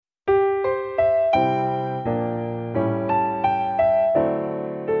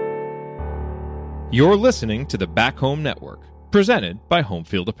You're listening to the Back Home Network, presented by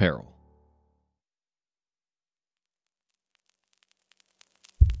Homefield Apparel.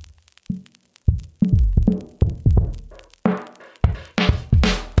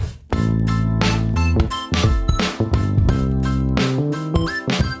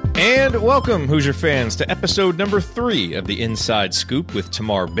 And welcome, Hoosier fans, to episode number 3 of the Inside Scoop with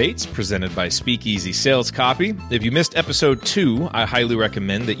Tamar Bates, presented by Speakeasy Sales Copy. If you missed episode 2, I highly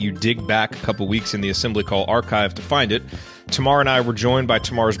recommend that you dig back a couple weeks in the Assembly Call archive to find it. Tamar and I were joined by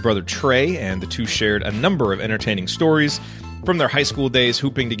Tamar's brother Trey, and the two shared a number of entertaining stories from their high school days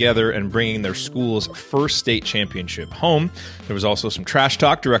hooping together and bringing their school's first state championship home. There was also some trash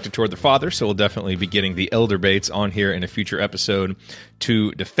talk directed toward their father, so we'll definitely be getting the Elder Bates on here in a future episode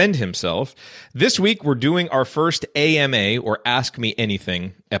to defend himself. This week, we're doing our first AMA, or Ask Me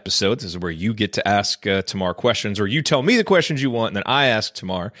Anything, episode. This is where you get to ask Tamar questions, or you tell me the questions you want, and then I ask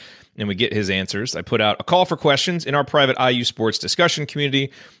Tamar, and we get his answers. I put out a call for questions in our private IU sports discussion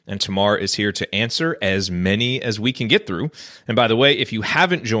community, and Tamar is here to answer as many as we can get through. And by the way, if you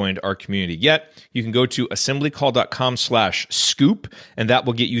haven't joined our community yet, you can go to assemblycall.com/scoop, and that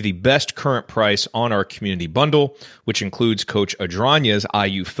will get you the best current price on our community bundle, which includes Coach Adranya's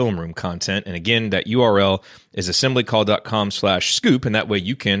IU film room content. And again, that URL is assemblycall.com/scoop, and that way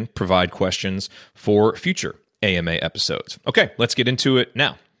you can provide questions for future AMA episodes. Okay, let's get into it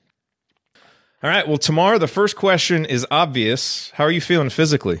now. All right, well, Tamar, the first question is obvious. How are you feeling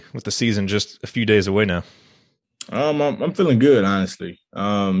physically with the season just a few days away now? I'm feeling good, honestly.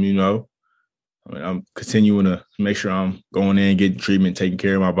 I'm continuing to make sure I'm going in, getting treatment, taking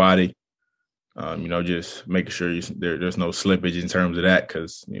care of my body. Just making sure there's no slippage in terms of that,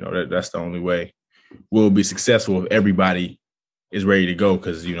 because that's the only way we'll be successful if everybody is ready to go.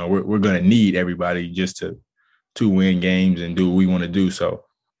 Because we're going to need everybody just to win games and do what we want to do. So.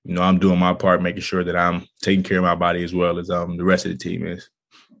 I'm doing my part, making sure that I'm taking care of my body as well as the rest of the team is.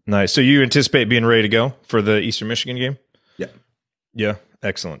 Nice. So you anticipate being ready to go for the Eastern Michigan game? Yeah. Yeah.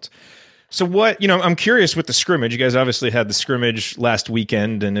 Excellent. So what, I'm curious with the scrimmage. You guys obviously had the scrimmage last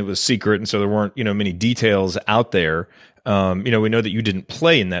weekend and it was secret. And so there weren't, many details out there. We know that you didn't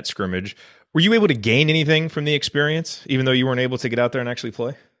play in that scrimmage. Were you able to gain anything from the experience, even though you weren't able to get out there and actually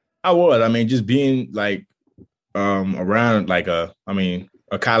play? I was. Just being around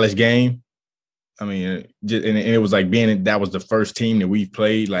a college game. And it was like that was the first team that we've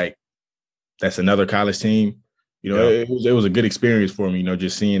played. Like, that's another college team. It was a good experience for me,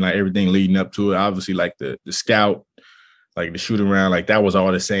 just seeing like everything leading up to it. Obviously, like the scout, like the shoot around, like that was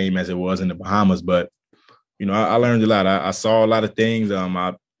all the same as it was in the Bahamas. But, I learned a lot. I saw a lot of things.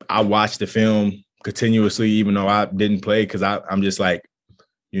 I watched the film continuously, even though I didn't play, because I'm just like,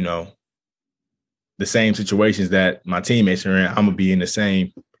 the same situations that my teammates are in, I'm gonna be in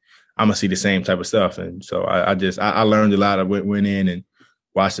I'm gonna see the same type of stuff. And so I learned a lot. I went in and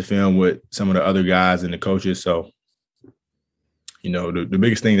watched the film with some of the other guys and the coaches. So, the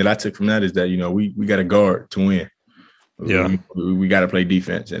biggest thing that I took from that is that, we got to guard to win. Yeah. We got to play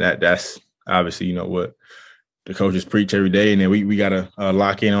defense. And that's obviously, what the coaches preach every day. And then we got to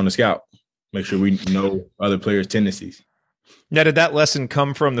lock in on the scout, make sure we know other players' tendencies. Now, did that lesson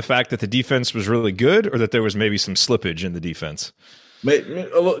come from the fact that the defense was really good, or that there was maybe some slippage in the defense? A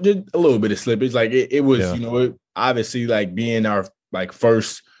little bit of slippage. Like it was, obviously like being our like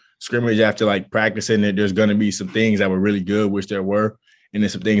first scrimmage after like practicing that there's going to be some things that were really good, which there were, and then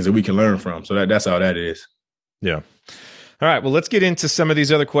some things that we can learn from. So that's all that is. Yeah. All right. Well, let's get into some of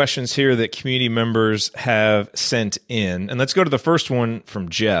these other questions here that community members have sent in. And let's go to the first one from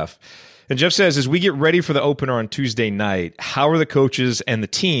Jeff. And Jeff says, as we get ready for the opener on Tuesday night, how are the coaches and the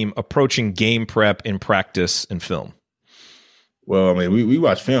team approaching game prep in practice and film? Well, we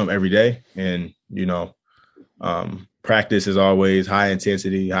watch film every day, and, practice is always high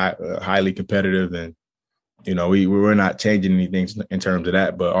intensity, highly competitive. And, we're not changing anything in terms of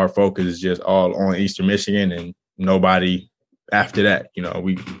that, but our focus is just all on Eastern Michigan and nobody after that.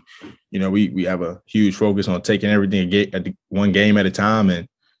 We have a huge focus on taking everything one game at a time. And,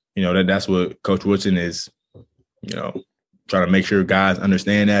 that's what Coach Woodson is, trying to make sure guys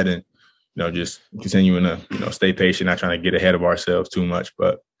understand that, and, just continuing to, stay patient, not trying to get ahead of ourselves too much.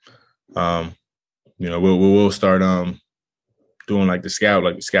 But, we'll start doing like the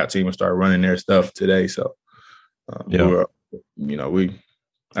scout team will start running their stuff today. So, I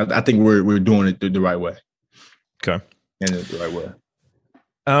think we're doing it the right way. Okay. And the right way.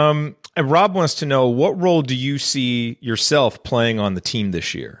 And Rob wants to know, what role do you see yourself playing on the team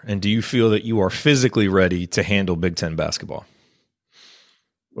this year? And do you feel that you are physically ready to handle Big Ten basketball?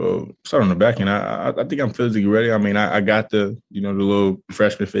 Well, start on the back end. I think I'm physically ready. I mean, I got the little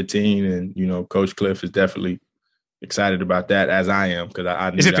freshman 15, and Coach Cliff is definitely excited about that, as I am, because I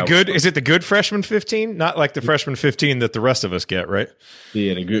Is knew it the that good? was Is it the good freshman 15? Not like the freshman 15 that the rest of us get, right?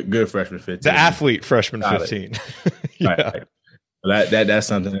 the good freshman The 15. athlete freshman Solid. 15. Right. Yeah. That's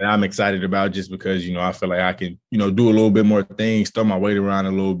something that I'm excited about, just because I feel like I can do a little bit more things, throw my weight around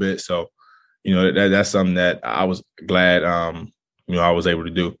a little bit. So that's something that I was glad I was able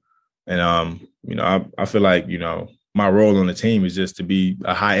to do. And I feel like my role on the team is just to be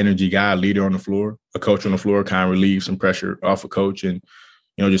a high energy guy, leader on the floor, a coach on the floor, kind of relieve some pressure off a coach, and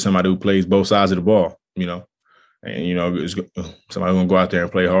just somebody who plays both sides of the ball. And it's somebody gonna go out there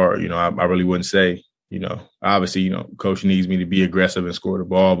and play hard. I really wouldn't say. Obviously, coach needs me to be aggressive and score the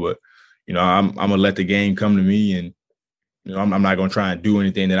ball, but I'm gonna let the game come to me, and I'm not gonna try and do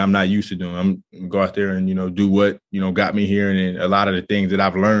anything that I'm not used to doing. I'm gonna go out there and do what got me here, and a lot of the things that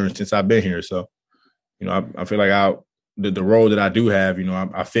I've learned since I've been here. So I feel like the role that I do have,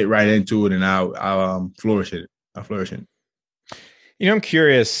 I fit right into it, and I'll flourish it. I flourish it. I'm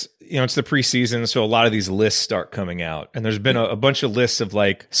curious, it's the preseason, so a lot of these lists start coming out, and there's been a bunch of lists of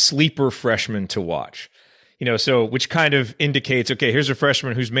like sleeper freshmen to watch. So which kind of indicates, okay, here's a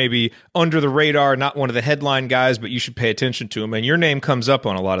freshman who's maybe under the radar, not one of the headline guys, but you should pay attention to him. And your name comes up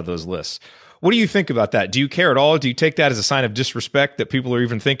on a lot of those lists. What do you think about that? Do you care at all? Do you take that as a sign of disrespect that people are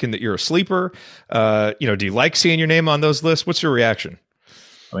even thinking that you're a sleeper? Do you like seeing your name on those lists? What's your reaction?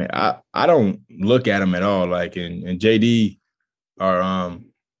 I mean, I don't look at them at all. Like, and JD, our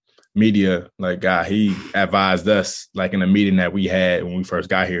media guy, he advised us like in a meeting that we had when we first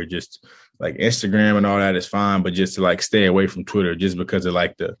got here, just like Instagram and all that is fine, but just to like stay away from Twitter, just because of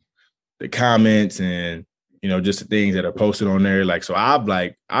like the comments and just the things that are posted on there. Like, so I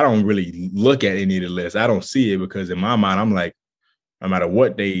don't really look at any of the lists. I don't see it, because in my mind, I'm like, no matter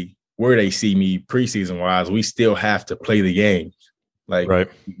where they see me preseason wise, we still have to play the games. Like, right.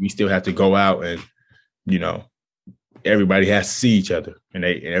 We still have to go out, and everybody has to see each other, and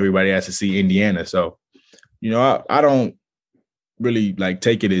everybody has to see Indiana. So I don't really like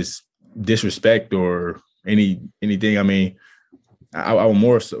take it as disrespect or anything. I mean, I would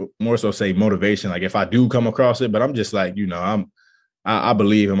more so say motivation. Like, if I do come across it, but I'm just like, I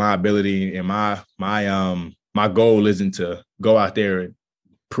believe in my ability, and my goal isn't to go out there and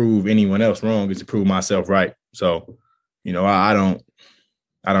prove anyone else wrong. It's to prove myself right. So, I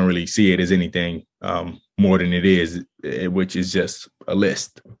don't really see it as anything more than it is, which is just a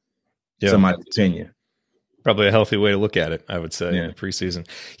list. Yeah. Somebody's opinion. Probably a healthy way to look at it, I would say, in the preseason.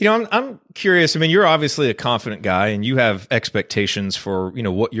 I'm curious. I mean, you're obviously a confident guy, and you have expectations for,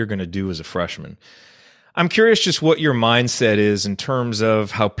 what you're going to do as a freshman. I'm curious just what your mindset is in terms of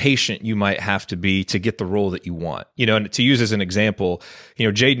how patient you might have to be to get the role that you want. And to use as an example,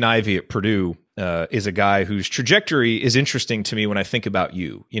 Jaden Ivey at Purdue is a guy whose trajectory is interesting to me when I think about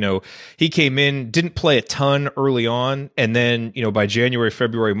you. He came in, didn't play a ton early on, and then, by January,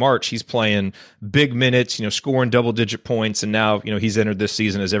 February, March, he's playing big minutes, scoring double-digit points, and now, he's entered this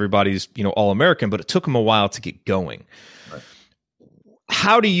season as everybody's, All-American, but it took him a while to get going. Right.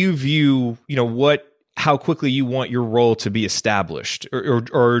 How do you view, how quickly you want your role to be established,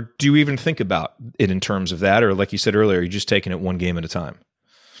 or do you even think about it in terms of that? Or like you said earlier, you're just taking it one game at a time?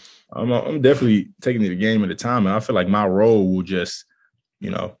 I'm definitely taking it a game at a time. And I feel like my role will just,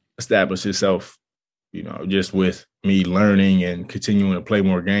 establish itself, just with me learning and continuing to play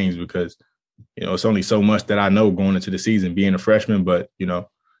more games, because, it's only so much that I know going into the season being a freshman. But,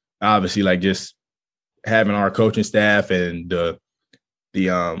 obviously like just having our coaching staff and the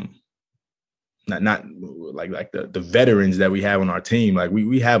not like the veterans that we have on our team. Like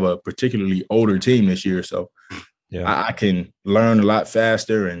we have a particularly older team this year. So yeah, I can learn a lot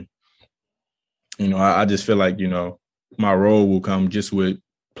faster. And, I just feel like, my role will come just with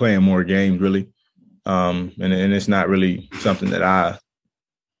playing more games, really. And it's not really something that I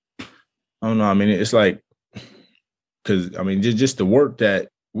don't know. I mean, it's like, because, I mean, just the work that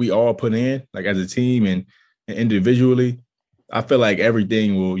we all put in, like as a team and individually, I feel like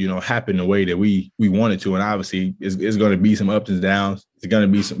everything will, happen the way that we want it to. And obviously it's going to be some ups and downs. It's going to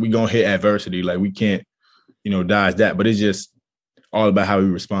be we're going to hit adversity. Like we can't, dodge that, but it's just all about how we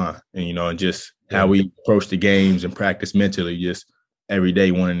respond and, and just how we approach the games and practice mentally, just every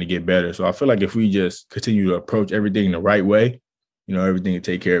day wanting to get better. So I feel like if we just continue to approach everything the right way, everything will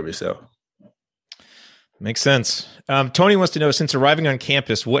take care of itself. Makes sense. Tony wants to know, since arriving on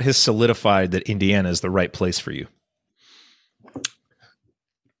campus, what has solidified that Indiana is the right place for you?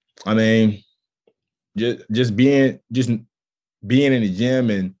 I mean, just being in the gym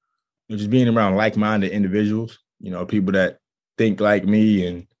and just being around like-minded individuals, people that think like me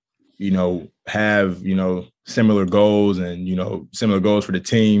and, have, similar goals and, similar goals for the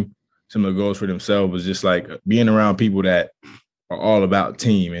team, similar goals for themselves, is just like being around people that are all about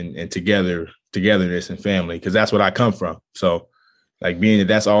team and togetherness and family, because that's what I come from. So like being that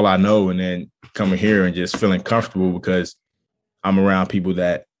that's all I know, and then coming here and just feeling comfortable because I'm around people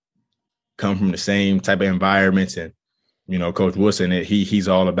that come from the same type of environments. And, Coach Woodson, he's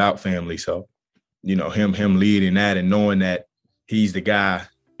all about family. So, him leading that and knowing that he's the guy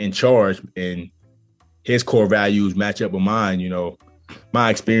in charge and his core values match up with mine, my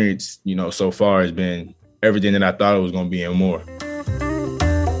experience, so far has been everything that I thought it was going to be and more.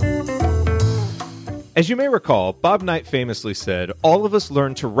 As you may recall, Bob Knight famously said, "All of us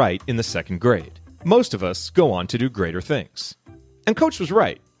learn to write in the second grade. Most of us go on to do greater things." And Coach was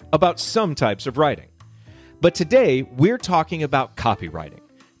right about some types of writing. But today, we're talking about copywriting,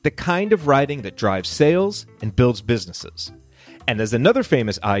 the kind of writing that drives sales and builds businesses. And as another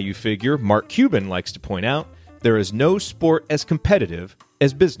famous IU figure, Mark Cuban, likes to point out, there is no sport as competitive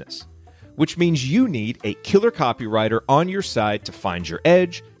as business, which means you need a killer copywriter on your side to find your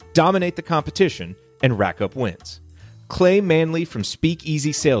edge, dominate the competition, and rack up wins. Clay Manley from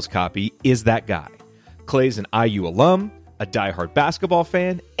Speakeasy Sales Copy is that guy. Clay's an IU alum, a diehard basketball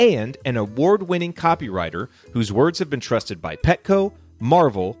fan, and an award-winning copywriter whose words have been trusted by Petco,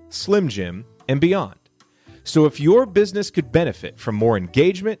 Marvel, Slim Jim, and beyond. So if your business could benefit from more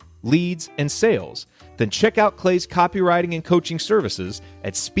engagement, leads, and sales, then check out Clay's copywriting and coaching services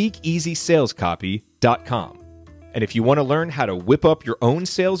at speakeasysalescopy.com. And if you want to learn how to whip up your own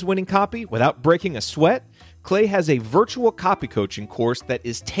sales-winning copy without breaking a sweat, Clay has a virtual copy coaching course that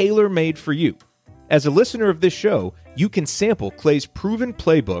is tailor-made for you. As a listener of this show, you can sample Clay's proven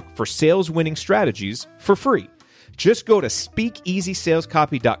playbook for sales-winning strategies for free. Just go to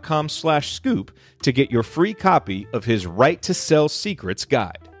speakeasysalescopy.com/scoop to get your free copy of his Right to Sell Secrets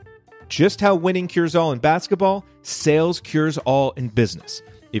guide. Just how winning cures all in basketball, sales cures all in business.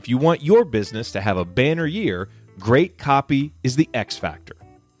 If you want your business to have a banner year, great copy is the X factor.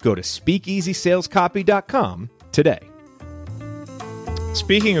 Go to speakeasysalescopy.com today.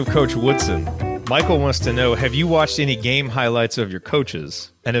 Speaking of Coach Woodson, Michael wants to know, have you watched any game highlights of your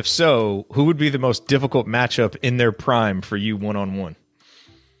coaches? And if so, who would be the most difficult matchup in their prime for you one-on-one?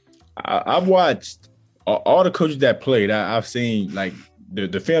 I've watched all the coaches that played. I've seen like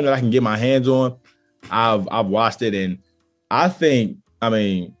the film that I can get my hands on. I've watched it, and I think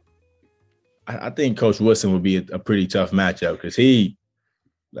Coach Woodson would be a pretty tough matchup because he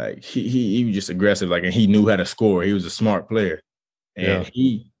was just aggressive, like, and he knew how to score. He was a smart player, and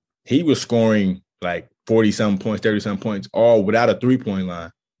he was scoring like 40-something points, 30-something points, all without a three-point line.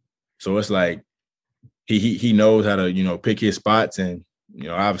 So it's like he knows how to pick his spots, and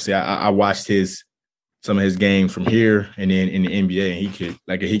obviously I watched some of his games from here and then in the NBA, and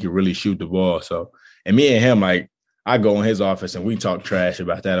he could really shoot the ball. So, and me and him, like, I go in his office and we talk trash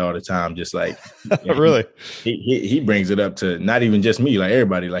about that all the time. Just like, really, he brings it up to not even just me, like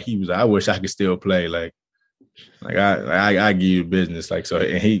everybody. Like he was, I wish I could still play. Like I give you business. Like, so,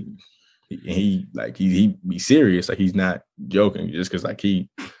 and he be serious. Like he's not joking just because like he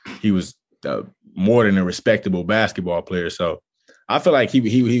was more than a respectable basketball player. So I feel like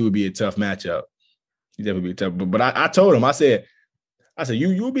he would be a tough matchup. He definitely be tough. But I told him, I said,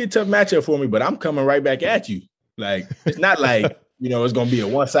 you would be a tough matchup for me, but I'm coming right back at you. Like, it's not like, it's going to be a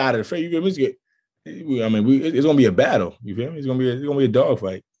one side of the face. It's going to be a battle. You feel me? It's going to be a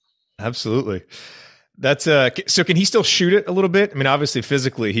dogfight. Absolutely. That's so can he still shoot it a little bit? I mean, obviously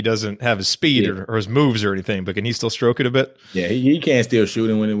physically he doesn't have his speed or his moves or anything, but can he still stroke it a bit? Yeah, he can still shoot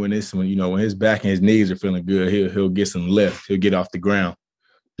it when his back and his knees are feeling good, he'll get some lift. He'll get off the ground.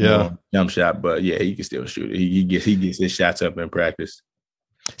 Jump shot, but yeah, he can still shoot it. He gets his shots up in practice.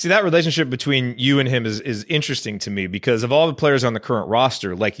 See, that relationship between you and him is interesting to me because of all the players on the current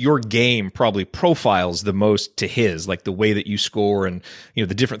roster, like your game probably profiles the most to his, like the way that you score and the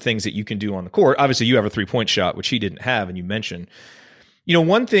different things that you can do on the court. Obviously, you have a 3-point shot, which he didn't have, and you mentioned.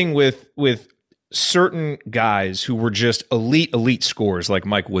 One thing with certain guys who were just elite scorers, like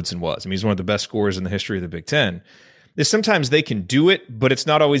Mike Woodson was. I mean, he's one of the best scorers in the history of the Big Ten. Is sometimes they can do it, but it's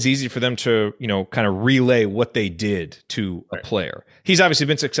not always easy for them to, kind of relay what they did to a player. He's obviously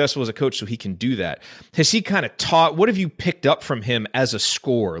been successful as a coach, so he can do that. Has he kind of taught, what have you picked up from him as a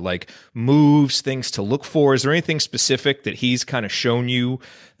scorer? Like moves, things to look for? Is there anything specific that he's kind of shown you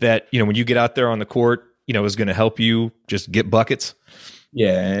that, when you get out there on the court, is going to help you just get buckets?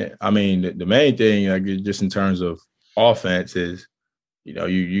 Yeah. I mean, the main thing, like just in terms of offense is,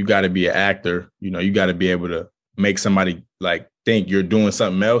 you got to be an actor. You got to be able to make somebody like think you're doing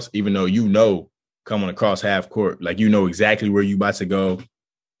something else, even though coming across half court. Like, you know exactly where you about to go.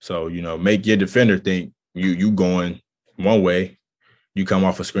 So, you know, make your defender think you going one way, you come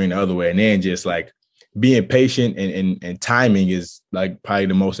off a screen the other way. And then just like being patient and timing is like probably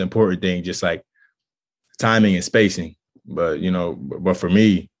the most important thing, just like timing and spacing. But, you know, but for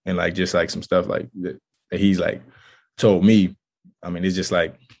me, and like just like some stuff like that he's like told me, I mean, it's just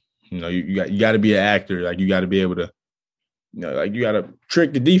like, you know, you got to be an actor. Like, you got to be able to, you know, like you got to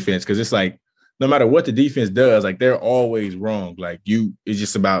trick the defense, because it's like no matter what the defense does, like they're always wrong. Like it's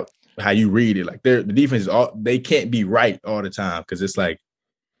just about how you read it. Like the defense they can't be right all the time, because it's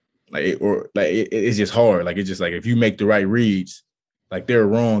it's just hard. Like it's just like if you make the right reads, like they're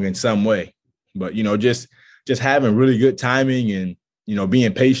wrong in some way. But you know, just having really good timing and, you know,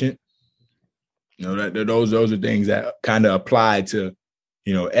 being patient. You know, that those are things that kind of apply to,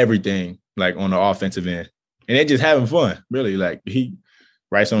 you know, everything like on the offensive end. And they're just having fun, really. Like he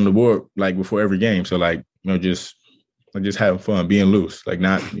writes on the board like before every game. So like, you know, just having fun, being loose, like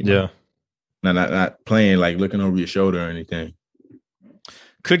not, you know, not playing like looking over your shoulder or anything.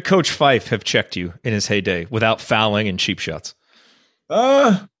 Could Coach Fife have checked you in his heyday without fouling and cheap shots?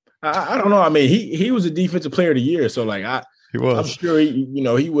 I don't know. I mean, he was a defensive player of the year, so like I'm sure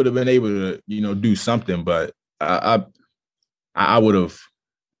he would have been able to, you know, do something, but I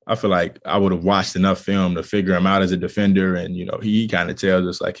feel like I would have watched enough film to figure him out as a defender. And, you know, he kind of tells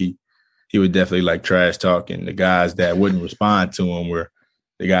us like he would definitely like trash talk, and the guys that wouldn't respond to him were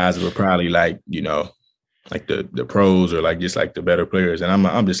the guys that were probably like, you know, like the pros or like just like the better players. And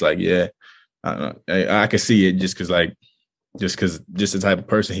I'm just like, yeah, I can see it just because the type of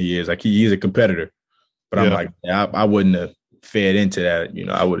person he is. Like he is a competitor, but I'm like, yeah, I wouldn't have fed into that. You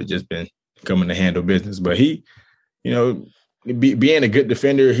know, I would have just been coming to handle business. But he, you know, being a good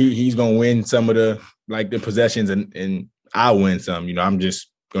defender, he's gonna win some of the possessions, and I'll win some. You know, I'm just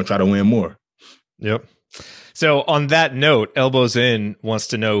gonna try to win more. Yep. So on that note, Elbows In wants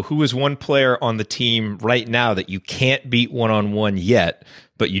to know who is one player on the team right now that you can't beat one-on-one yet,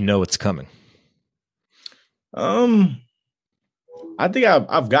 but you know it's coming. I think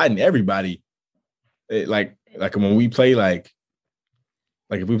I've gotten everybody. Like when we play like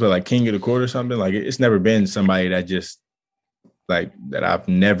if we play like King of the Court or something, like it's never been somebody that just like that I've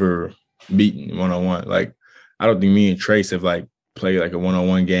never beaten one-on-one. Like I don't think me and Trace have like played like a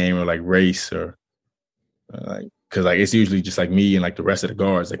one-on-one game or like race or like, because like it's usually just like me and like the rest of the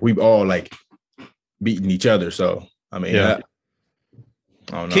guards. Like we've all like beaten each other. So I mean, I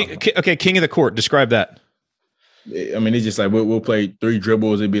don't know. King of the Court. Describe that. I mean, it's just like we'll play 3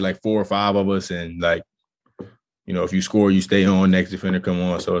 dribbles. It'd be like 4 or 5 of us, and like, you know, if you score, you stay on. Next defender come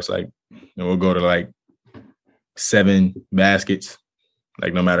on. So it's like, you know, we'll go to like 7 baskets.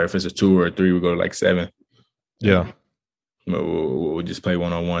 Like no matter if it's a 2 or a 3, we'll go to like 7. Yeah. We'll just play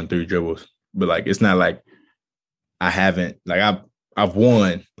 1-on-1, 3 dribbles. But like it's not like I haven't like I've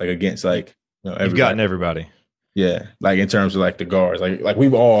won like against like, you know, everybody. You've gotten everybody. Yeah, like in terms of like the guards, like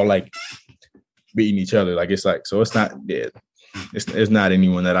we've all like beating each other. Like it's like, so it's not it's not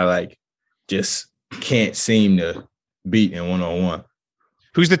anyone that I like just can't seem to beat in one-on-one.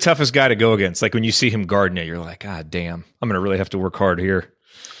 Who's the toughest guy to go against? Like when you see him guarding it, you're like, God damn, I'm gonna really have to work hard here.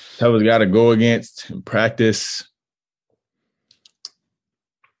 Toughest guy to go against in practice.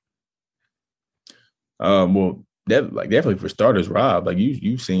 Well, definitely for starters, Rob. Like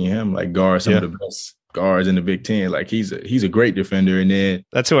you've seen him like guard some of the best guards in the Big Ten. Like he's a great defender. And then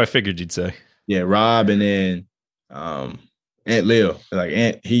that's who I figured you'd say. Yeah, Rob, and then Ant Lil. Like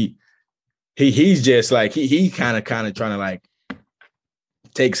Ant, he's just like he kind of trying to like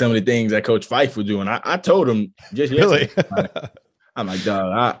take some of the things that Coach Fife was doing. I told him just yesterday. Really? I'm like,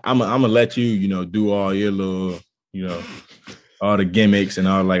 dog, I'm gonna let you, you know, do all your little, you know, all the gimmicks and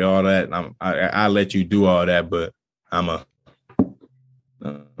all that. I let you do all that, but I'm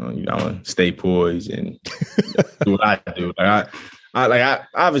gonna stay poised and do what I do. Like I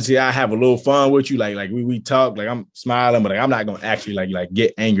obviously I have a little fun with you. Like we talk, like I'm smiling, but like I'm not gonna actually like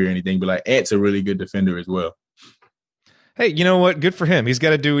get angry or anything. But like Ant's a really good defender as well. Hey, you know what? Good for him. He's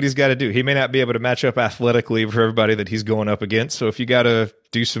got to do what he's got to do. He may not be able to match up athletically for everybody that he's going up against. So if you got to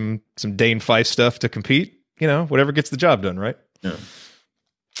do some Dane Fife stuff to compete, you know, whatever gets the job done, right? Yeah.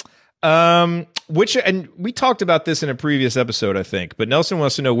 And we talked about this in a previous episode, I think, but Nelson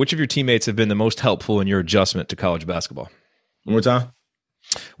wants to know which of your teammates have been the most helpful in your adjustment to college basketball. One more time.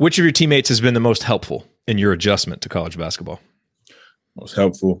 Which of your teammates has been the most helpful in your adjustment to college basketball? Most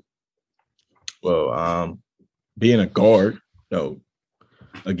helpful. Well, being a guard, you know,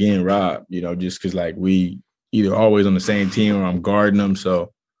 again, Rob, you know, just because like we either always on the same team or I'm guarding them,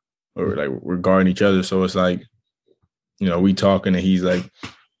 so or like we're guarding each other, so it's like, you know, we talking and he's like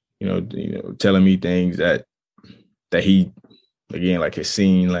telling me things that he, again, like has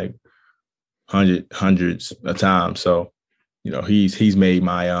seen like hundreds of times. So, he's made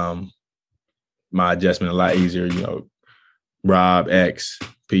my my adjustment a lot easier. Rob, X,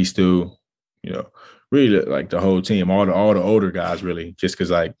 P Stu, really like the whole team, all the older guys, really, just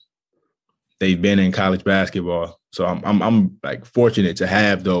because like they've been in college basketball. So I'm like fortunate to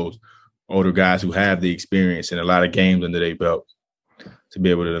have those older guys who have the experience and a lot of games under their belt to be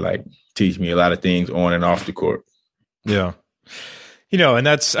able to like teach me a lot of things on and off the court. Yeah. And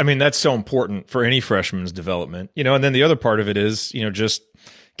that's so important for any freshman's development, and then the other part of it is, just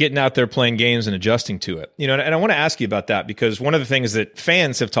getting out there playing games and adjusting to it, and I want to ask you about that because one of the things that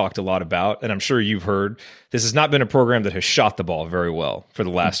fans have talked a lot about, and I'm sure you've heard, this has not been a program that has shot the ball very well for the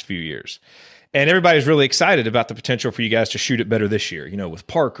last few years. And everybody's really excited about the potential for you guys to shoot it better this year, with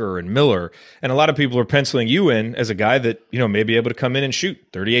Parker and Miller. And a lot of people are penciling you in as a guy that, may be able to come in and shoot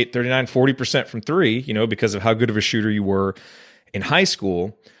 38, 39, 40% from three, because of how good of a shooter you were in high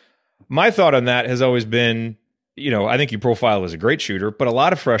school. My thought on that has always been, I think you profile as a great shooter, but a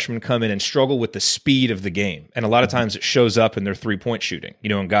lot of freshmen come in and struggle with the speed of the game. And a lot of times it shows up in their three-point shooting,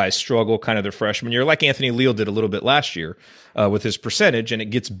 and guys struggle kind of their freshman year, like Anthony Leal did a little bit last year with his percentage, and it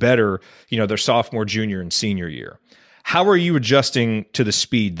gets better, their sophomore, junior, and senior year. How are you adjusting to the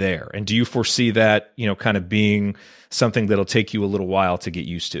speed there? And do you foresee that, kind of being something that'll take you a little while to get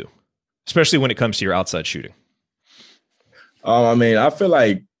used to, especially when it comes to your outside shooting? I feel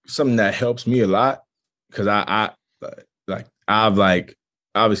like something that helps me a lot, because I've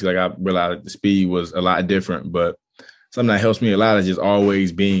obviously I realized the speed was a lot different, but something that helps me a lot is just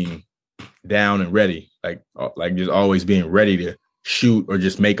always being down and ready, like just always being ready to shoot or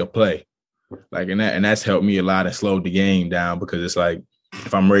just make a play, and that's helped me a lot and slowed the game down, because it's like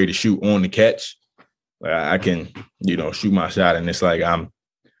if I'm ready to shoot on the catch, I can shoot my shot, and it's like I'm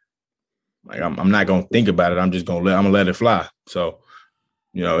not gonna think about it. I'm just gonna let it fly. So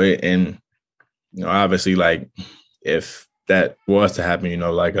obviously, like if that was to happen,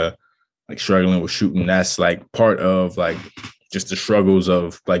 like struggling with shooting, that's like part of like just the struggles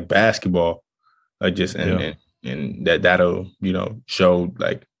of like basketball, like just and that'll show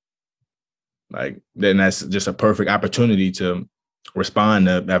like then that's just a perfect opportunity to respond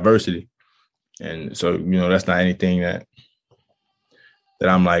to adversity. And so that's not anything that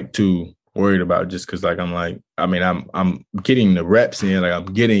I'm like too worried about, just because like I'm getting the reps in, like I'm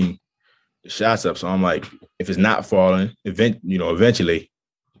getting the shots up. So I'm like, if it's not falling, eventually,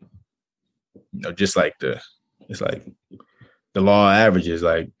 just like it's like the law of averages,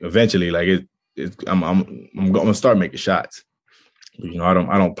 like eventually, like I'm gonna start making shots. I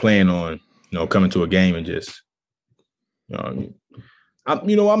don't plan on coming to a game and just I'm not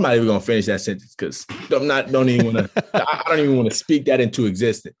even gonna finish that sentence because I don't even want to speak that into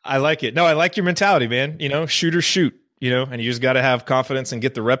existence. I like it. No, I like your mentality, man. Shoot or shoot. And you just got to have confidence and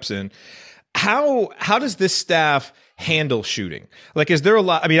get the reps in. How does this staff handle shooting? Like, is there a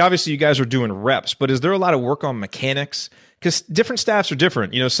lot? I mean, obviously you guys are doing reps, but is there a lot of work on mechanics? Because different staffs are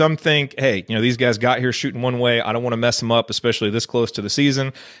different. Some think, hey, these guys got here shooting one way. I don't want to mess them up, especially this close to the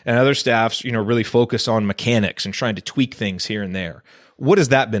season. And other staffs, really focus on mechanics and trying to tweak things here and there. What has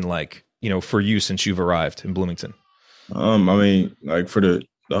that been like, for you since you've arrived in Bloomington? Like for the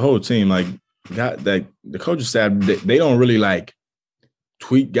whole team, like the coaching staff, they don't really like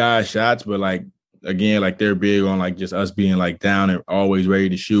tweak guys' shots, but like again, like they're big on like just us being like down and always ready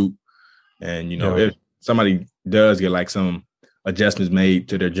to shoot. And if somebody does get like some adjustments made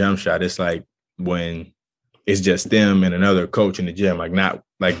to their jump shot, it's like when it's just them and another coach in the gym, like not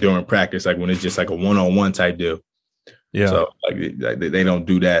like during practice, like when it's just like a one-on-one type deal. Yeah. So like they don't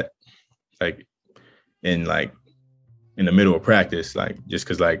do that like in the middle of practice, like just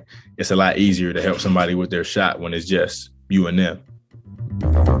because like it's a lot easier to help somebody with their shot when it's just you and them.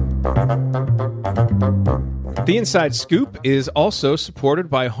 The Inside Scoop is also supported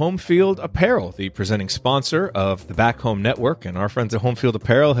by Home Field Apparel, the presenting sponsor of the Back Home Network. And our friends at Home Field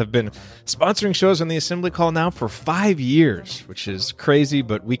Apparel have been sponsoring shows on the Assembly Call now for 5 years, which is crazy,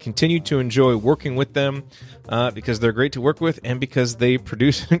 but we continue to enjoy working with them because they're great to work with and because they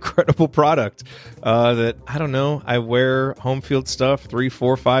produce an incredible product that, I don't know, I wear Home Field stuff 3,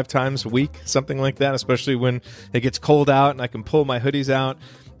 4, 5 times a week, something like that, especially when it gets cold out and I can pull my hoodies out.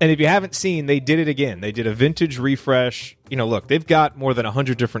 And if you haven't seen, they did it again. They did a vintage refresh. Look, they've got more than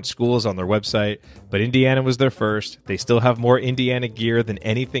 100 different schools on their website, but Indiana was their first. They still have more Indiana gear than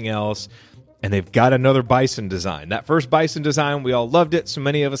anything else. and they've got another Bison design. That first Bison design, we all loved it. So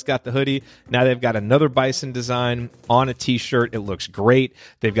many of us got the hoodie. Now they've got another Bison design on a t-shirt. It looks great.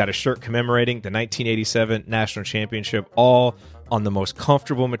 They've got a shirt commemorating the 1987 National Championship, all on the most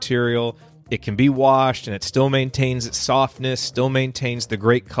comfortable material. It can be washed, and it still maintains its softness, still maintains the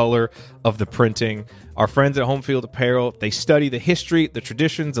great color of the printing. Our friends at Home Field Apparel, they study the history, the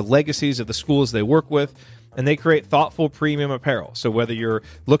traditions, the legacies of the schools they work with, and they create thoughtful premium apparel. So whether you're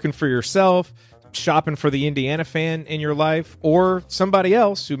looking for yourself, shopping for the Indiana fan in your life, or somebody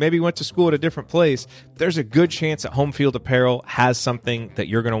else who maybe went to school at a different place, there's a good chance that Home Field Apparel has something that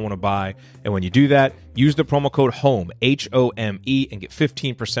you're going to want to buy. And when you do that, use the promo code HOME, HOME, and get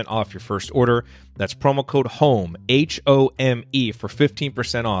 15% off your first order. That's promo code HOME, HOME, for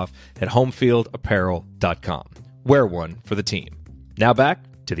 15% off at homefieldapparel.com. Wear one for the team. Now back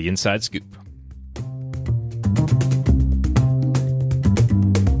to the Inside Scoop.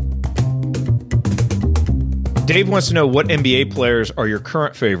 Dave wants to know what NBA players are your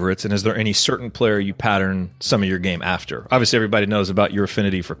current favorites, and is there any certain player you pattern some of your game after? Obviously, everybody knows about your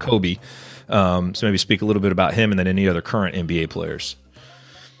affinity for Kobe, so maybe speak a little bit about him and then any other current NBA players.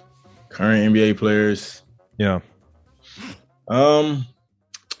 Current NBA players? Yeah. Let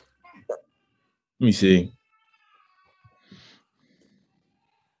me see.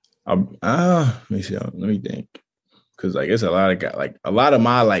 Let me see. Let me think. Because it's a lot of guys. Like a lot of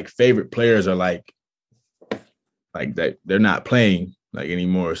my favorite players are like that they're not playing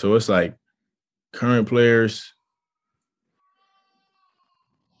anymore. So it's current players.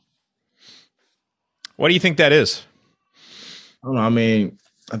 What do you think that is? I don't know. I mean,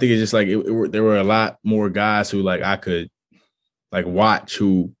 I think it's just there were a lot more guys who I could watch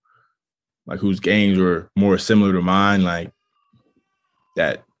whose games were more similar to mine,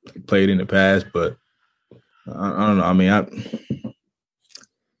 that played in the past. But I don't know. I mean, I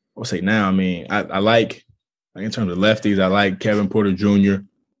would say now. I mean, I like in terms of lefties, I like Kevin Porter Jr.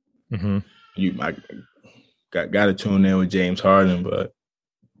 Mm-hmm. I got to tune in with James Harden, but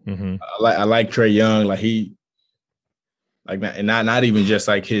I like Trae Young. Not even just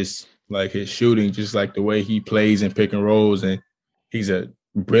his shooting, just the way he plays in pick and rolls, and he's a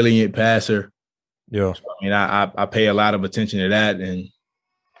brilliant passer. Yeah, so, I mean, I pay a lot of attention to that, and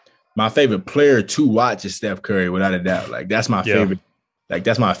my favorite player to watch is Steph Curry, without a doubt. That's my favorite.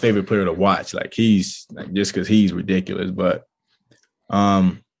 That's my favorite player to watch. He's just because he's ridiculous. But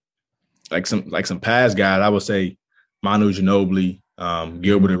some past guys, I would say Manu Ginobili,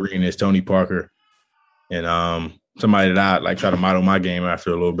 Gilbert Arenas, Tony Parker, and somebody that I try to model my game after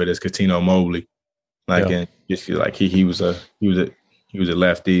a little bit is Cuttino Mobley. And just he was a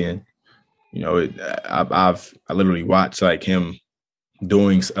lefty, and I literally watched him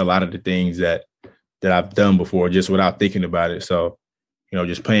doing a lot of the things that I've done before just without thinking about it. So.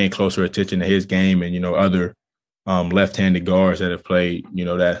 Just paying closer attention to his game and, other left-handed guards that have played,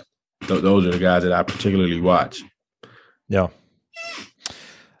 those are the guys that I particularly watch. Yeah.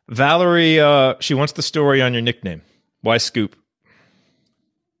 Valerie, she wants the story on your nickname. Why Scoop?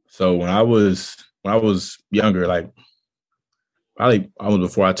 So when I was younger, probably almost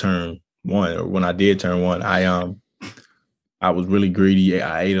before I turned one, or when I did turn one, I was really greedy.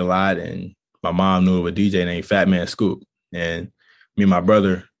 I ate a lot, and my mom knew of a DJ named Fat Man Scoop. And me and my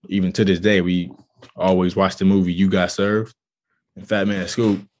brother, even to this day, we always watch the movie You Got Served. And Fat Man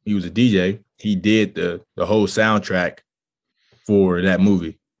Scoop, he was a DJ. He did the whole soundtrack for that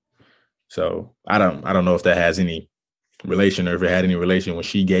movie. So I don't know if that has any relation or if it had any relation when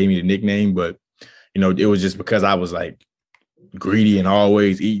she gave me the nickname, but it was just because I was greedy and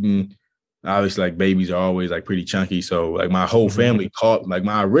always eating. Obviously, babies are always pretty chunky. So my whole family called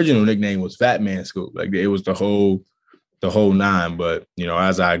my original nickname was Fat Man Scoop. It was the whole nine. But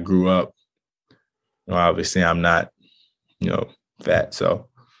as I grew up, obviously I'm not fat. So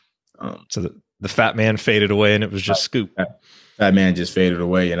so the Fat Man faded away and it was just Scoop. Fat Man just faded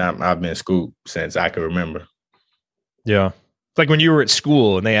away, and I've been Scoop since I can remember. Yeah. It's when you were at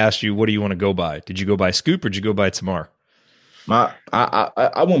school and they asked you, what do you want to go by? Did you go by Scoop or did you go by Tamar?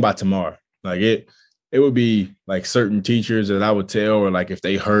 I went by Tamar. It would be certain teachers that I would tell, or if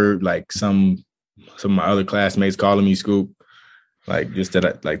they heard some of my other classmates calling me Scoop, just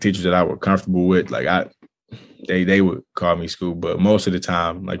that teachers that I were comfortable with, they would call me Scoop. But most of the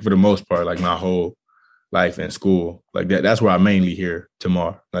time, for the most part, my whole life in school, that's where I mainly hear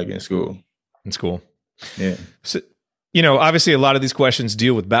Tamar, in school. In school. Yeah. So, obviously a lot of these questions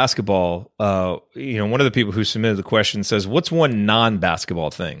deal with basketball. One of the people who submitted the question says, what's one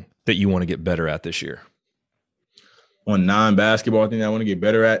non-basketball thing that you want to get better at this year? One non-basketball thing that I want to get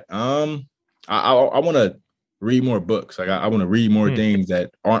better at? I want to read more books. Like I want to read more things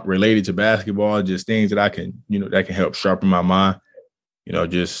that aren't related to basketball, just things that I can, that can help sharpen my mind,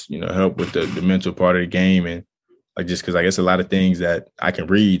 just, help with the mental part of the game. And like, just because I guess a lot of things that I can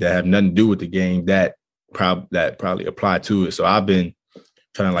read that have nothing to do with the game that probably apply to it. So I've been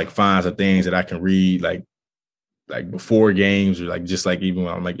trying to like find some things that I can read like before games or like just like even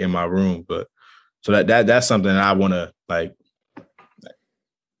when I'm like in my room. But so that's something that I want to like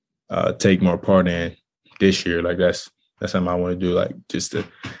take more part in this year. Like that's something I want to do, like just to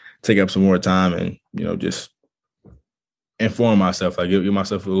take up some more time and, just inform myself, like give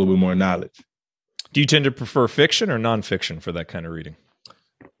myself a little bit more knowledge. Do you tend to prefer fiction or nonfiction for that kind of reading?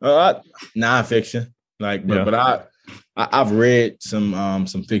 Nonfiction, like, but I've read some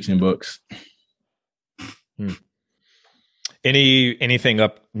fiction books. Anything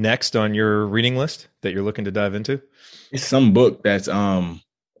up next on your reading list that you're looking to dive into? It's some book that's I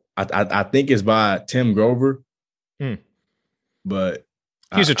think it's by Tim Grover. But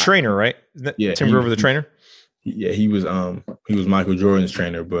he's a trainer, right? Yeah, Tim Grover, the trainer. Yeah, he was Michael Jordan's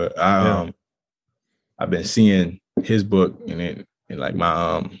trainer. But I've been seeing his book and like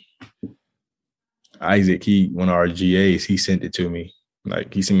my Isaac, one of our GAs, he sent it to me.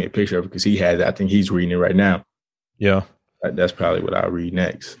 Like he sent me a picture of it because he has it. I think he's reading it right now. Yeah. That's probably what I'll read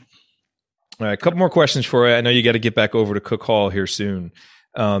next. All right, a couple more questions for you. I know you got to get back over to Cook Hall here soon.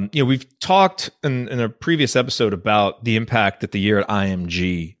 We've talked in a previous episode about the impact that the year at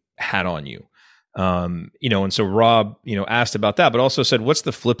IMG had on you. And so Rob, asked about that, but also said, what's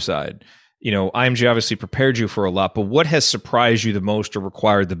the flip side? IMG obviously prepared you for a lot, but what has surprised you the most or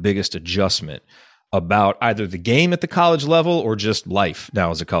required the biggest adjustment about either the game at the college level or just life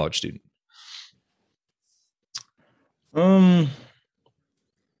now as a college student? Answering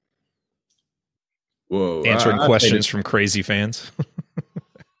questions from crazy fans.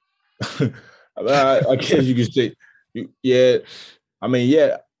 I guess you could say, yeah. I mean,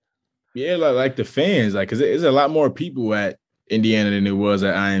 yeah, like the fans, like, because there's a lot more people at Indiana than it was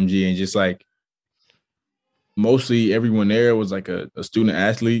at IMG, and just like mostly everyone there was like a student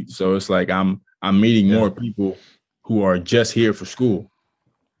athlete, so it's like I'm meeting more people who are just here for school.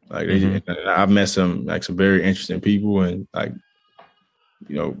 Like I've met some very interesting people, and like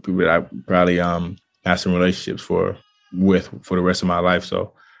people that I probably have some relationships for the rest of my life.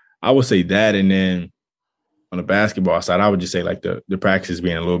 So I would say that, and then on the basketball side, I would just say like the practice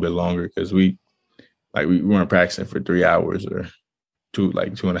being a little bit longer, because we weren't practicing for 3 hours or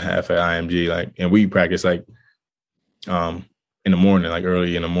 2.5 at IMG, like, and we practice like in the morning, like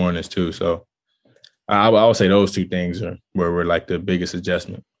early in the mornings too. So I would say those two things were like the biggest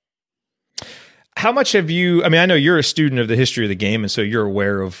adjustment. How much have you, I know you're a student of the history of the game, and so you're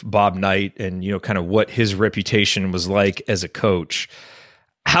aware of Bob Knight and, kind of what his reputation was like as a coach.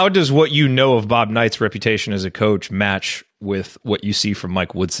 How does what you know of Bob Knight's reputation as a coach match with what you see from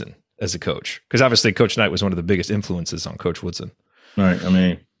Mike Woodson as a coach? Because obviously Coach Knight was one of the biggest influences on Coach Woodson. Right. I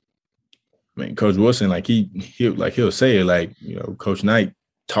mean, Coach Woodson, like he'll say it, like, Coach Knight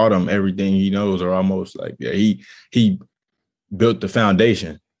taught him everything he knows, or almost, like, he built the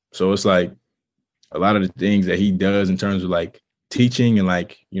foundation. So it's like a lot of the things that he does in terms of like teaching and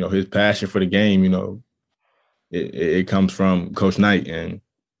like, his passion for the game, it comes from Coach Knight. And,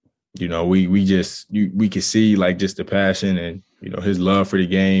 we could see like just the passion and, his love for the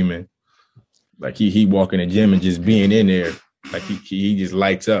game. And like he walk in the gym and just being in there, like he just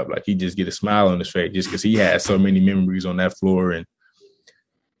lights up, like he just get a smile on his face just because he has so many memories on that floor. And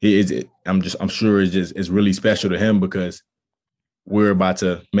I'm sure it's really special to him, because we're about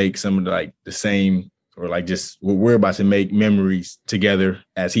to make some of the same, or like just we're about to make memories together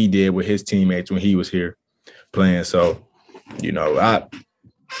as he did with his teammates when he was here playing. So, I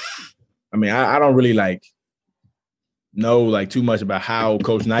don't really know too much about how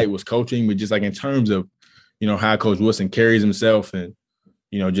Coach Knight was coaching, but just like in terms of, how Coach Woodson carries himself and,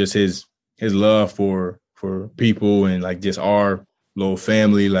 just his love for people and like just our little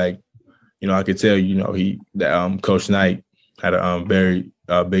family, like, I could tell, Coach Knight had a very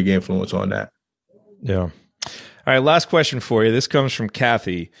big influence on that. Yeah. All right. Last question for you. This comes from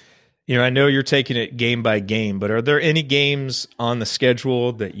Kathy. I know you're taking it game by game, but are there any games on the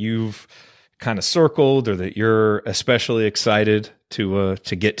schedule that you've kind of circled or that you're especially excited to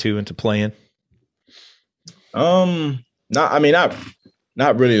get to and to play in? Not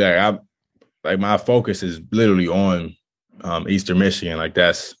really. Like my focus is literally on Eastern Michigan. Like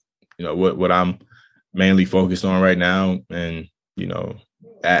that's, what I'm mainly focused on right now. And,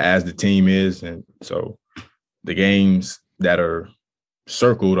 as the team is. And so the games that are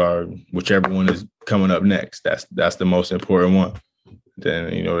circled are whichever one is coming up next. That's the most important one.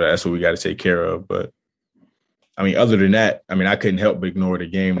 Then, that's what we got to take care of. But I mean, other than that, I mean, I couldn't help but ignore the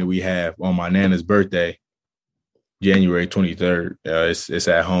game that we have on my Nana's birthday, January 23rd. It's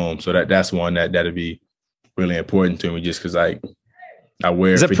at home. So that's one that'd be really important to me just because I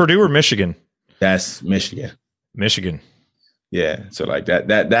wear. Is that Purdue or Michigan? That's Michigan. Michigan. Yeah. So like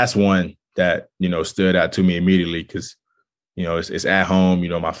that's one that, stood out to me immediately because, it's at home,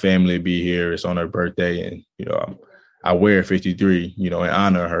 my family be here. It's on her birthday and, I wear 53, in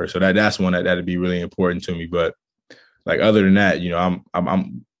honor of her. So that's one that'd be really important to me. But like, other than that,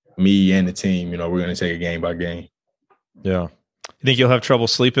 I'm me and the team, we're going to take it game by game. Yeah. You think you'll have trouble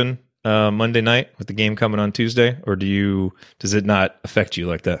sleeping Monday night with the game coming on Tuesday, or does it not affect you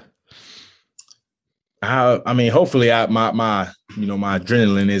like that? I mean, hopefully my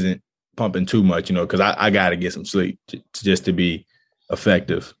adrenaline isn't pumping too much, because I got to get some sleep just to be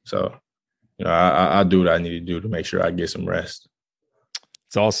effective. So, I'll do what I need to do to make sure I get some rest.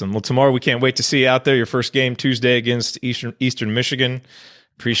 It's awesome. Well, tomorrow we can't wait to see you out there. Your first game Tuesday against Eastern Michigan.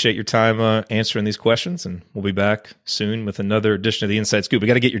 Appreciate your time answering these questions, and we'll be back soon with another edition of the Inside Scoop. We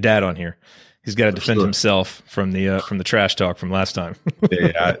got to get your dad on here. He's got to defend himself from the trash talk from last time.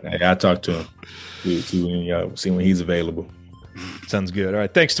 Yeah, I talked to him. See when he's available. Sounds good. All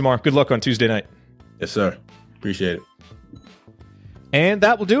right, thanks, Tamar. Good luck on Tuesday night. Yes, sir. Appreciate it. And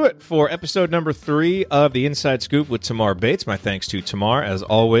that will do it for episode number 3 of the Inside Scoop with Tamar Bates. My thanks to Tamar, as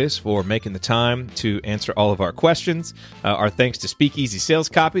always, for making the time to answer all of our questions. Our thanks to Speakeasy Sales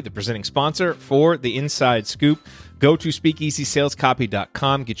Copy, the presenting sponsor for the Inside Scoop. Go to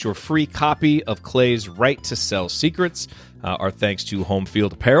speakeasysalescopy.com. Get your free copy of Clay's Right to Sell Secrets. Our thanks to Home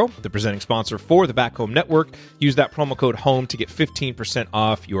Field Apparel, the presenting sponsor for the Back Home Network. Use that promo code HOME to get 15%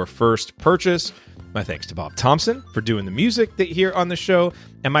 off your first purchase. My thanks to Bob Thompson for doing the music that you hear on the show.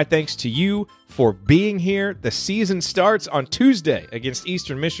 And my thanks to you for being here. The season starts on Tuesday against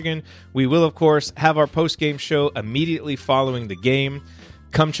Eastern Michigan. We will, of course, have our post-game show immediately following the game.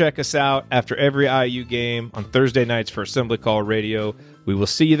 Come check us out after every IU game on Thursday nights for Assembly Call Radio. We will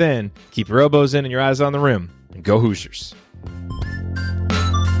see you then. Keep your elbows in and your eyes on the rim. And go Hoosiers.